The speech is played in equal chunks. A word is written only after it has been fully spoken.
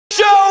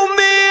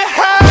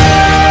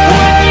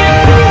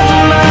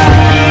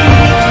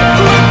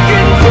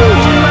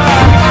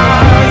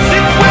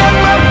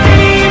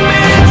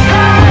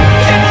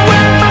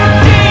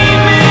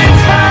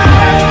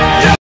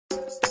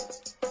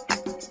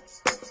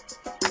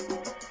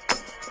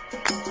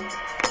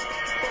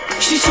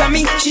she shot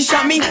me,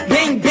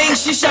 bang bang,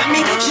 she shot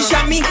me, bang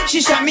bang,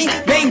 she shot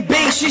me, bang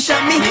bang, she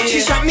shot me,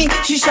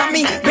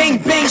 bang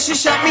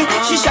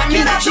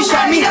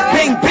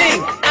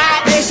bang.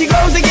 There she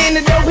goes again,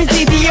 the dopest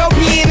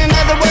Ethiopian. In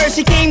other words,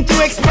 she came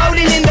through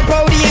exploding in the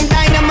podium.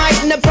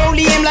 Dynamite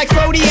Napoleon like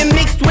sodium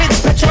mixed with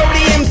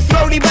petroleum.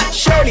 Slowly but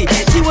surely,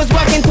 she was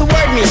walking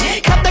toward me.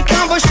 Cut the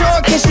convo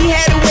short cause she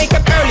had to wake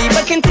up early.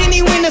 But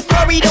continuing the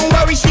story, don't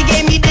worry, she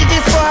gave me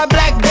digits for her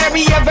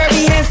BlackBerry. A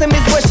very handsome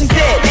is what she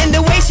said. And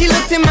the way she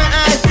looked in my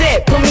eyes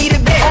said, put me to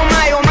bed. Oh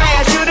my,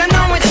 I should've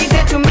known what she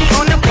said to me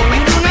on the phone.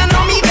 You do not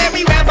know me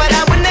very well, but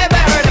I would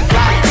never hurt a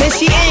fly. Then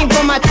she aimed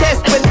for my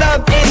chest with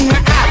love in her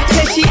eye.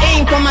 Said she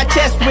aimed for my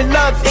chest with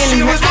love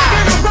in her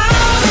eye.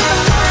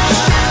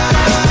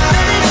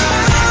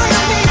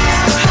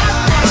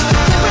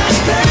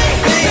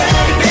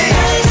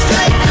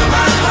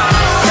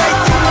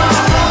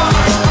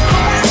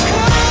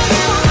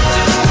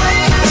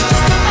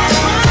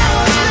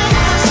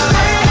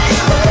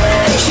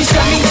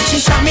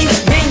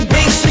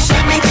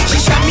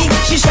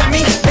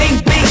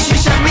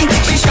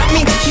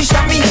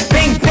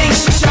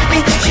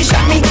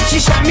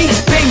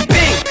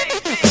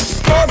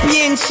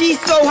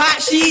 She's so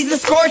hot, she's a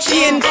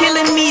scorpion,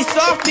 killing me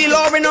softly,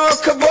 Lauren or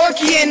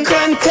Kevorkian.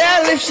 Couldn't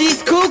tell if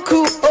she's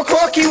cuckoo or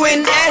corky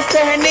when asked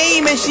her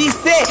name and she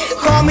said,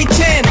 call me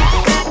Tim.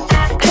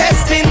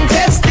 Testing,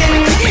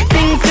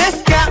 things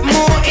just got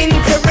more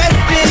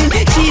interesting.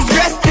 She's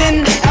dressed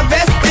in a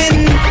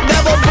vestin,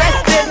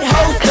 double-breasted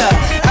holster,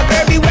 a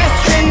very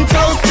western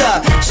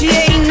toaster. She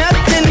ain't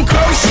nothing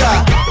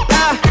kosher.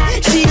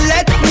 She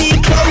lets me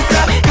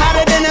closer,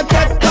 hotter than a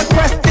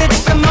pepper-crusted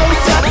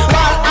samosa,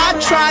 while I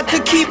try to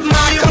keep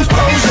my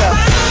composure.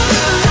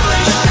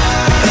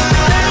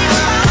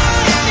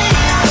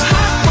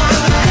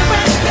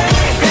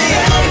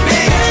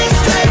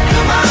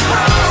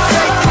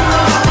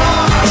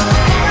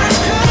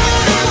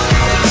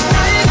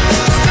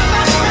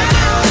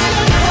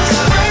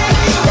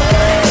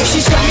 She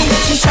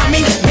shot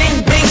me,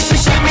 bang bang, she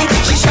shot me,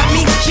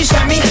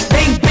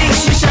 bang bang,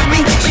 she shot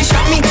me, bang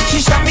bang, she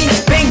shot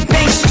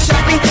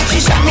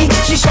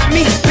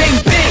me, bang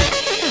bang.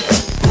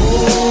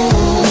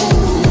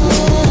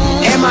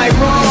 Am I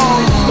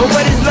wrong? But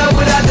what is love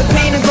without the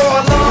pain to go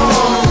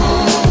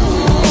along?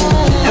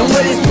 And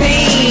what is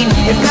pain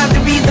if not the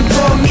reason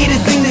for me to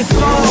sing this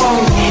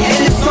song? And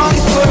this song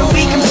is for the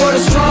weak and for the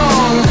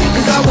strong,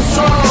 cause I was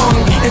strong.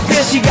 And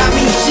still she got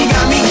me,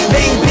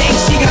 bang bang,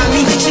 she got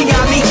me,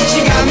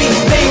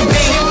 bang bang.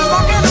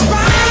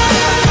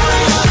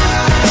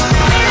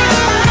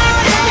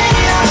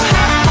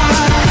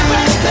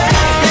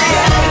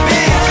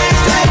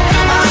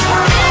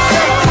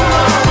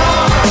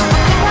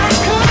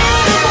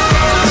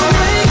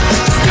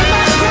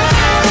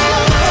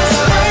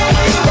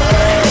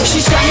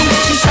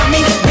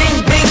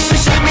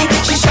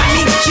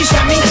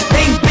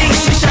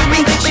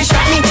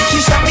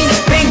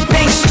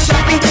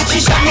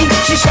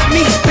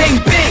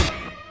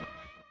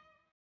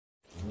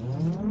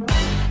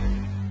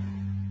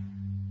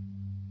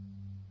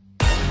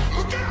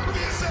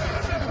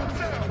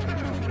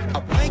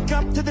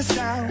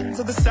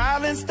 Of the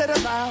silence that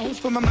allows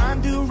for my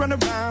mind to run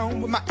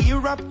around with my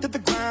ear up to the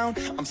ground.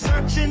 I'm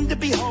searching to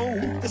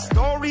behold the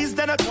stories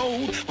that I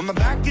told when my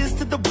back is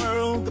to the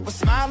world that was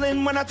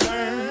smiling when I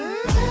turned.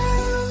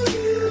 Tell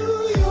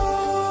you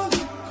you're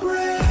the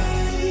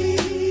greatest,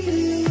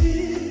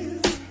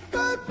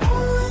 but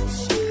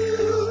once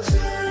you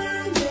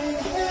turn they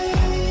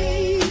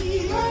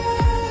hate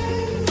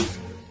us.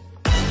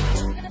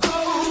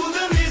 Oh,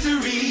 the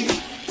misery.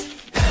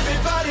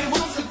 Everybody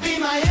wants to be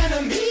my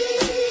enemy.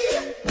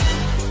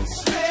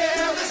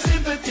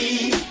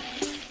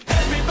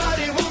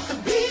 Everybody wants to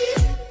be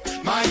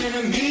my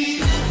enemy.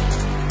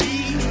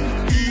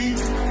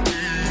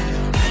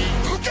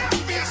 Look out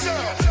for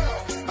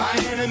yourself. My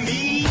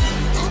enemy.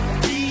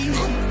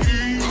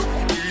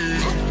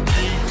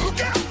 Look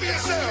out for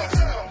yourself.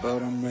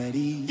 But I'm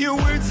ready. Your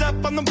words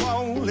up on the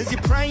wall as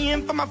you're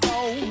praying for my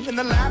phone, and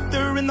the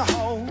laughter in the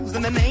halls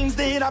and the names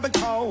that I've been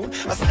called.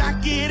 I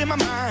stack it in my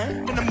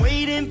mind and I'm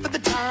waiting for the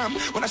time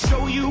when I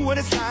show you what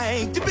it's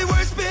like to be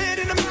worse fit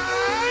in the mind.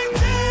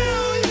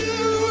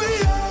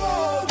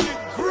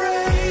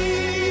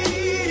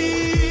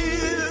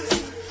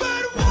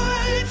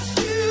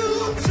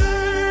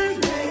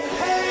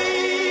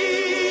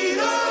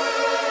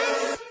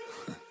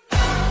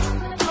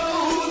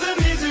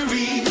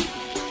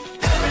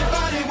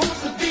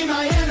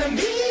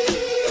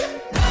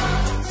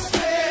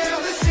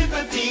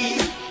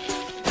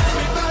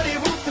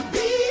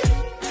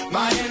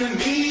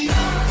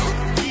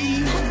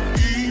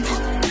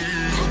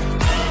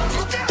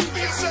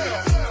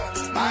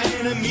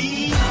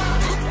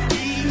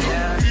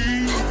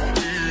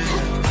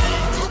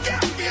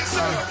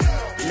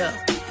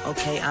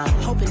 Okay, I'm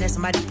hoping that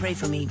somebody pray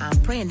for me. I'm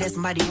praying that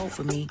somebody hope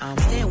for me. I'm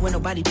staying where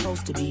nobody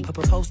supposed to be.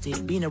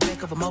 Posted, being a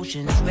wreck of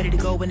emotions. Ready to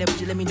go whenever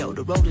you let me know.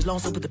 The road is long,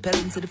 so put the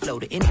pedal into the flow.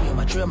 The energy on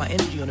my trail, my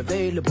energy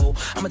unavailable.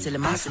 I'ma tell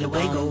him I see the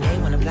way go.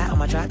 Hey, when I'm fly on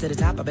my drive to the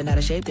top, I've been out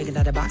of shape, taking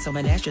out the box. I'm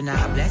an astronaut.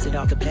 I blasted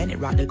off the planet,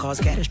 rock that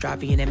caused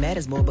catastrophe, and it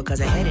matters more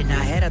because I had it. Now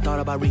I had I thought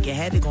about wreaking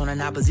havoc on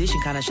an opposition,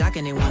 kinda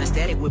shocking. They want a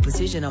static with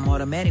precision. I'm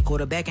automatic,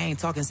 quarterback. I ain't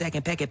talking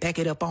second packet, pack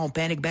it up on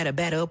panic,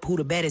 batter up. Who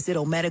the baddest? It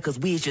don't matter, cause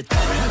we is just.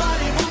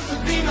 Everybody wants to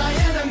be my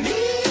enemy.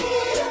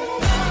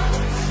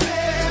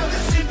 Spare the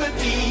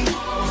sympathy.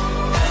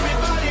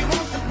 Everybody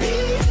wants to be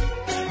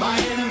my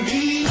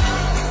enemy.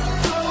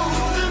 Oh,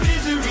 the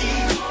misery.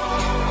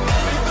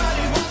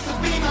 Everybody wants to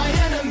be my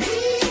enemy.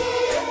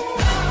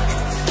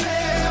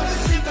 Spare the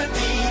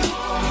sympathy.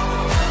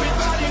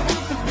 Everybody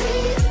wants to be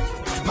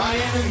my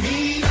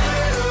enemy. I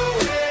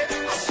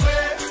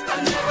swear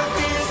I'll never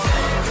be the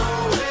same. No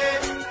way.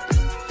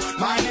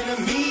 My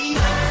enemy.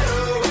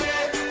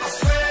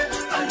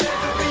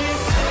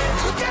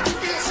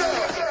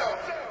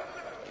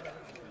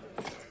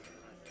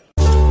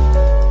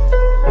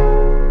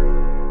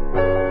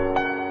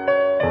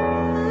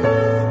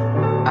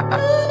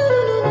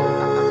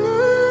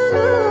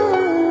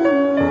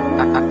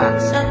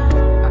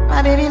 My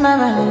baby, my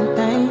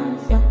Valentine,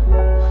 yeah.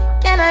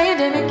 Can I hear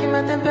them making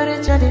my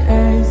temperature the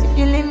rise? If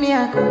you leave me,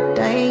 I could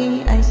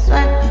die, I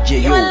swear.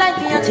 You are like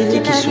the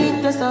oxygen I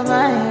need to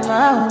survive,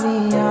 I'll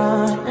be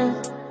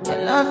honest. Your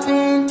love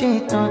ain't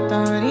it,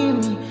 totally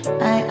me.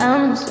 I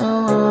am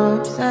so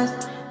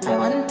obsessed. I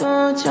want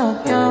to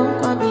chop your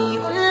body,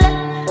 ule.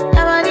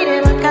 Nobody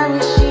never can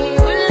wish you,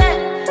 ule.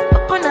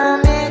 Open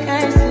up, make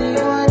I see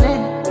you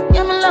again.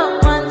 You're my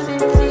love, one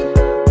city.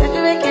 If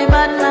you make a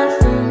bad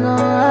man sing, oh.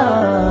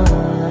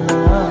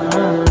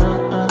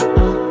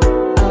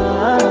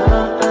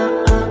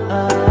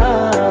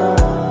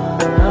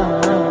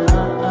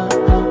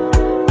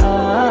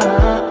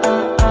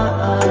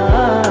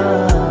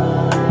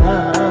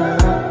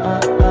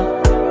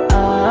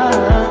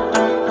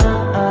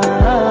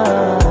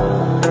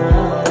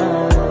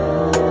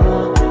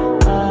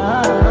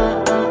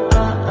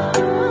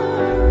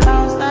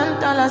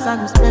 I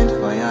go spend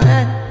for your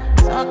head.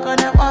 Talk on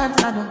the ones,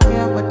 I don't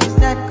care what they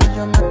said. Cause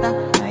your matter,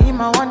 now you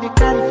my one they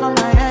carry for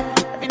my head.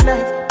 Every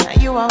night,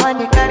 now you are one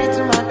they carry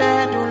to my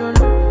bed. Oh, no,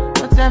 no,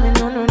 don't tell me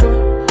no, no,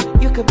 no.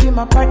 You could be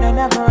my partner,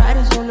 never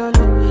riding solo,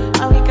 no.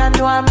 And we can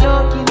do, I'm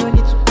lucky, no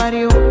need to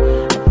party,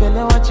 oh. I'm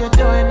feeling what you're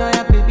doing, oh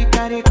yeah, baby,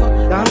 carry go.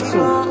 Dance,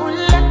 oh.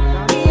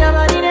 Your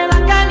body never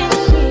can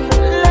shit,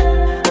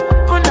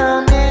 open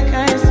up, make I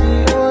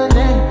see, oh,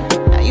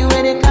 now you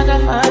where they catch a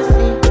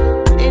fancy.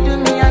 They do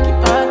me, I keep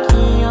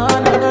parking, oh,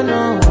 no, no,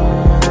 no.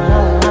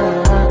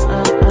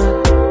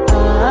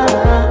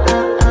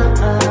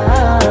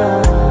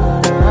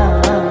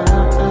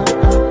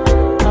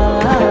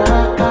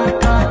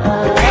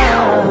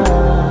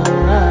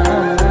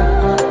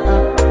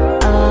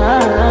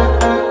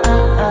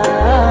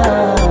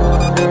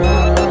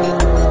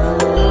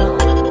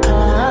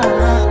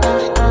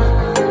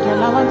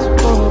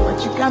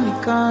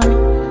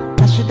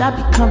 I should have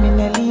be coming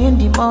early in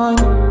the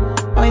morning.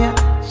 Oh yeah,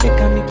 she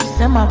can make you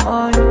send my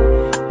money.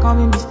 Call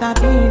me Mr.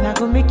 Bean, I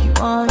go make you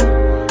on.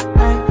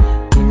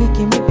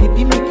 Give me,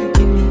 baby, make you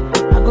give me.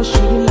 I go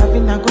show you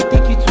loving, I go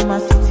take you to my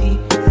city.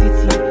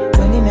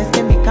 Loneliness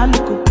can make a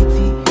look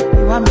pity.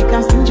 You want me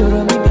can sing your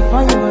me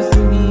before you go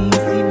see me.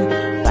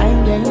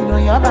 Fine girl, you know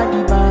your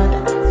body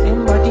bad.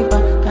 Same body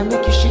bad, can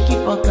make you shake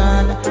it for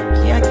Ghana.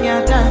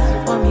 Kia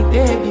dance for me,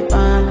 baby,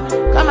 pan.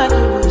 Come and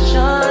do the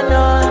show, no.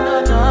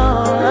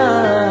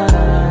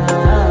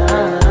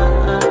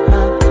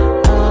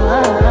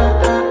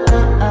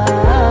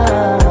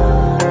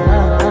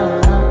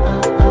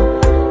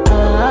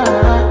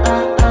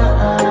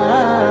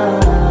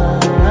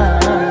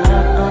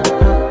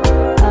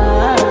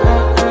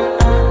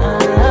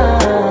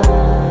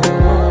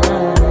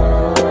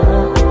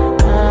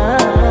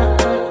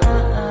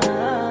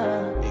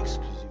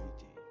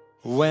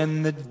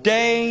 When the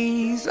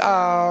days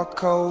are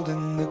cold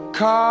and the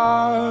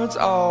cards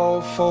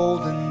all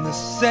fold and the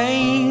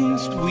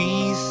saints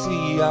we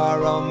see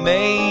are all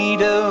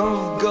made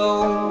of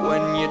gold,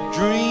 when your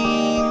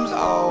dreams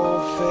all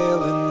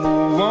fail and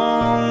the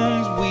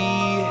ones we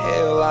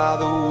hail are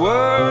the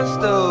worst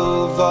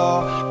of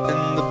all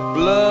and the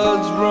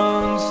bloods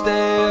run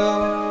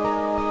stale,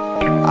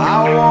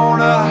 I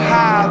wanna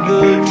hide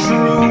the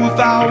truth,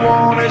 I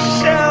wanna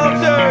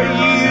shelter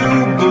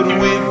you, but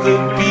with the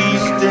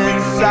beast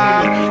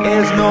inside,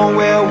 there's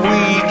nowhere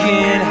we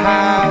can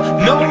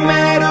hide. No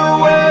matter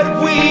what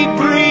we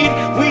breed,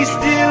 we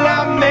still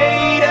are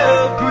made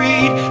of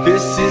greed.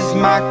 This is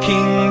my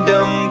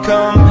kingdom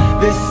come,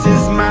 this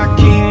is my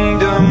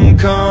kingdom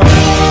come.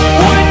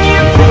 When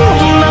you pull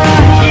my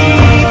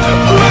key,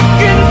 look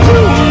into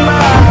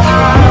my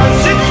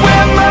eyes, it's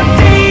where my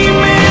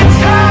demons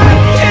hide,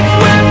 it's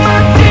where my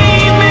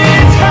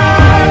demons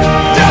hide.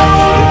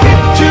 Don't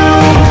get too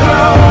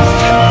close,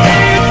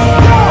 it's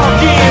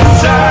dark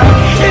inside,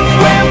 it's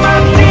where my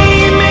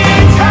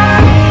demons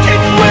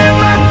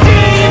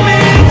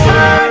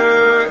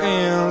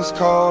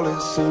call,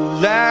 it's the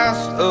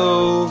last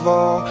of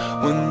all.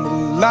 When the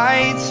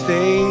lights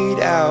fade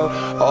out,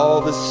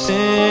 all the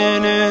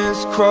sinners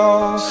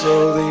crawl. So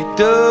they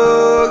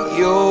dug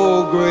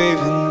your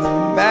grave, and the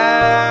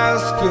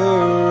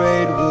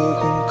masquerade will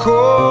come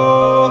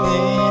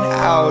calling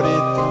out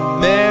at the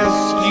mess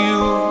you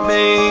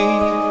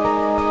made.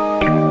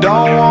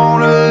 Don't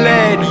wanna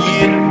let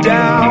you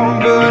down,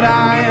 but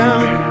I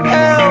am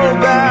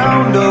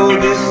hellbound. Oh,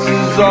 this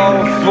is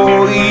all for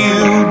you.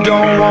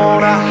 Don't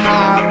wanna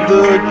hide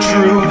the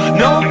truth.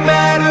 No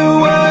matter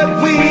what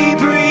we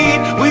breed,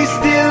 we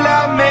still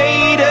are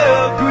made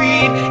of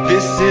greed.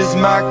 This is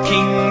my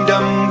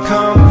kingdom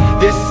come.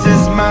 This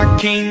is my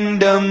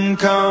kingdom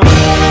come.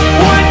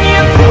 When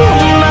you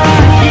pull my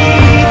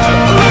key,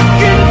 look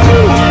into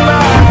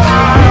my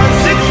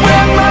eyes. It's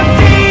where my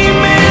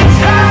demons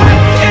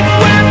hide. It's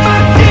where my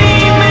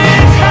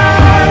demons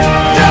hide.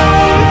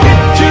 Don't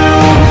get too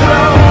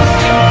close.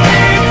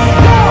 It's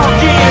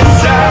dark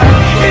inside.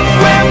 It's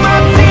where my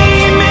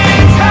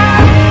demons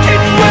hide.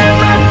 It's where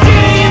my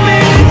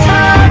demons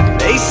hide.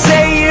 They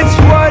say it's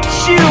what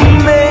you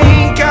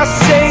make. I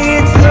say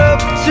it's up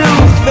to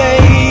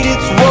fate.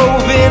 It's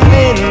woven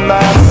in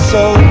my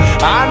soul.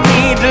 I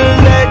need to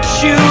let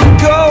you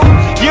go.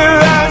 Your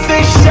eyes,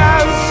 they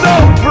shine so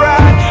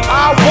bright.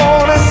 I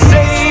wanna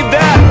save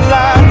that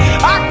light.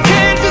 I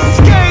can't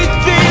escape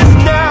this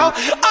now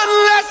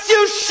unless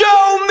you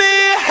show me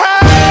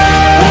how.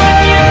 When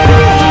you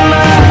pull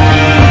my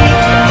key,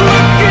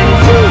 look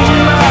into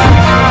my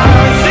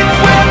eyes. It's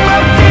where my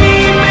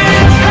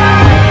demons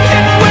hide.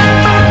 It's where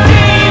my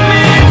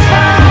demons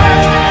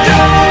hide.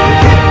 Don't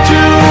get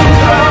too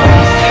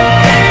close.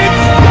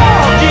 It's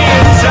dark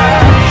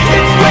inside.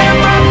 It's where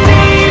my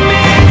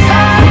demons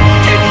hide.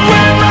 It's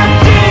where my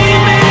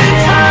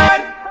demons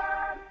hide.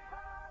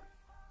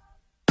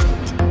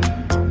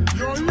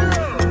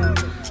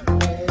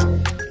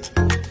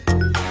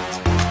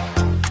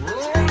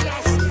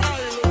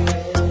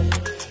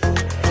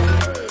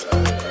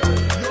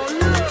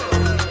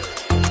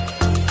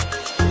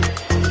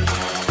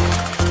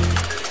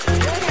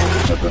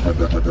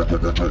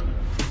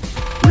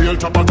 Real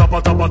tappa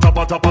tappa tappa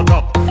tappa tappa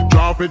tap.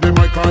 Drop with the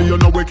mic and you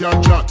know we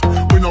can chat.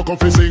 We no come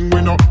fi sing,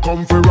 we no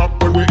come fi rap.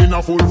 When we in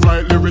a full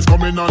flight, lyrics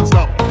coming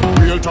non-stop.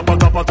 Real tappa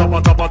tappa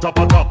tappa tappa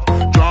tappa tap.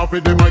 Drop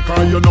with the mic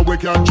and you know we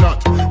can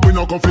chat. We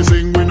no come fi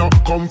sing, we no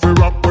come fi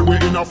rap. When we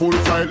in a full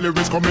flight,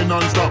 lyrics coming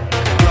non-stop.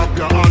 Clap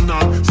your hand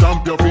and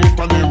stamp your feet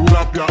on the rule.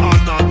 Clap your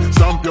hand and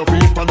stamp your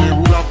feet on the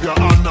rule. Clap your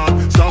hand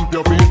and stamp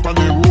your feet on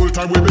the rule.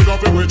 Time we big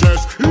up in we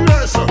chest.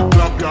 Yes,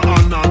 clap your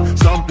hand and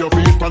stamp your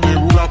feet on the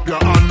rule. Clap your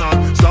hand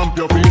and stamp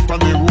your feet on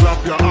the rule.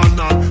 Clap your hand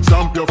and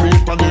stamp your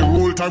feet on the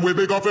rule. Time we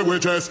big up in we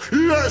chest.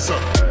 Yes.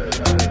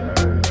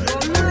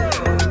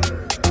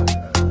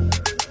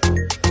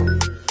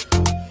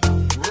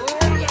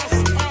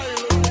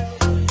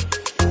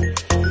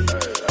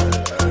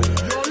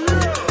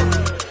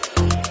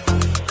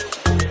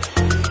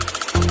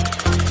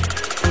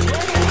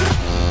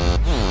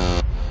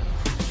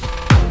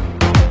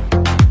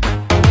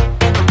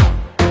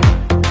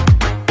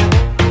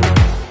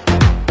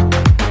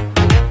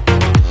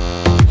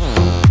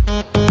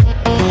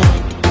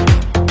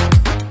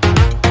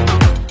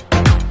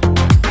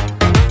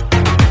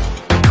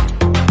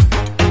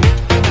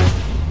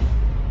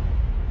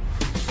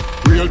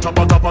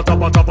 Tappa tappa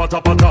tappa tappa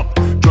tappa tap.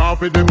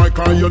 Drop with the mic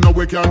and you know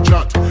we can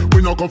chat.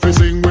 We no come fi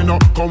sing, we no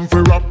come fi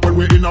rap. When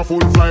we in a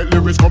full flight,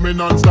 lyrics coming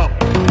non-stop.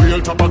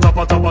 Real tappa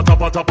tappa tappa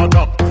tappa tappa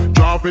tap.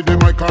 Drop with the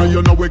mic and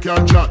you know we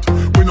can chat.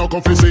 We no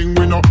come fi sing,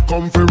 we no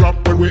come fi rap.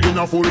 When we in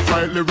a full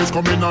flight, lyrics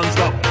coming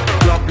non-stop.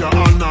 Clap your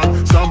hand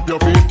and stamp your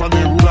feet on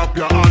the rule. Clap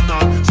your hand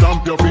and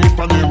stamp your feet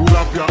on the rule.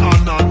 Clap your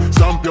hand and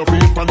stamp your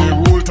feet on the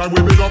rule. Time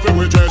we big up in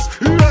we chest.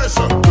 Yes,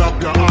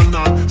 clap your hand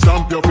and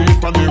stamp your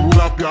feet on the rule.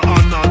 Clap your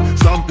hand and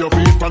stamp your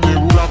feet on the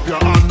rule. Clap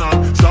your hand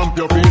and stamp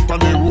your feet on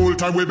the rule.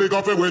 Time we big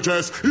up in we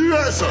chest.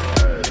 Yes.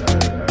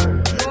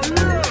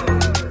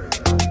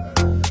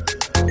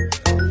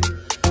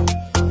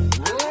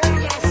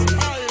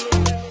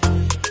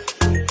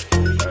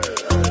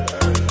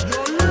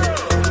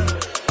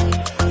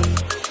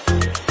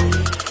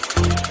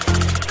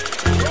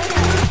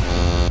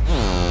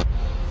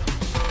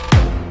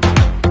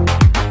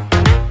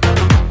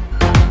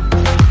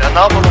 Ne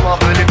yapalım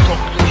abi, böyle bir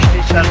toplu işte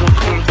içeride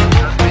oturuyoruz.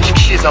 5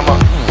 kişiyiz ama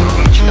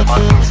grubun içinde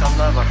farklı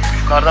insanlar var.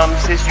 Yukarıdan bir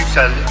ses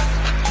yükseldi.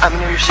 I'm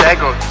gonna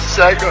Shago,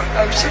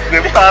 I'm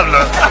sitting in Pablo.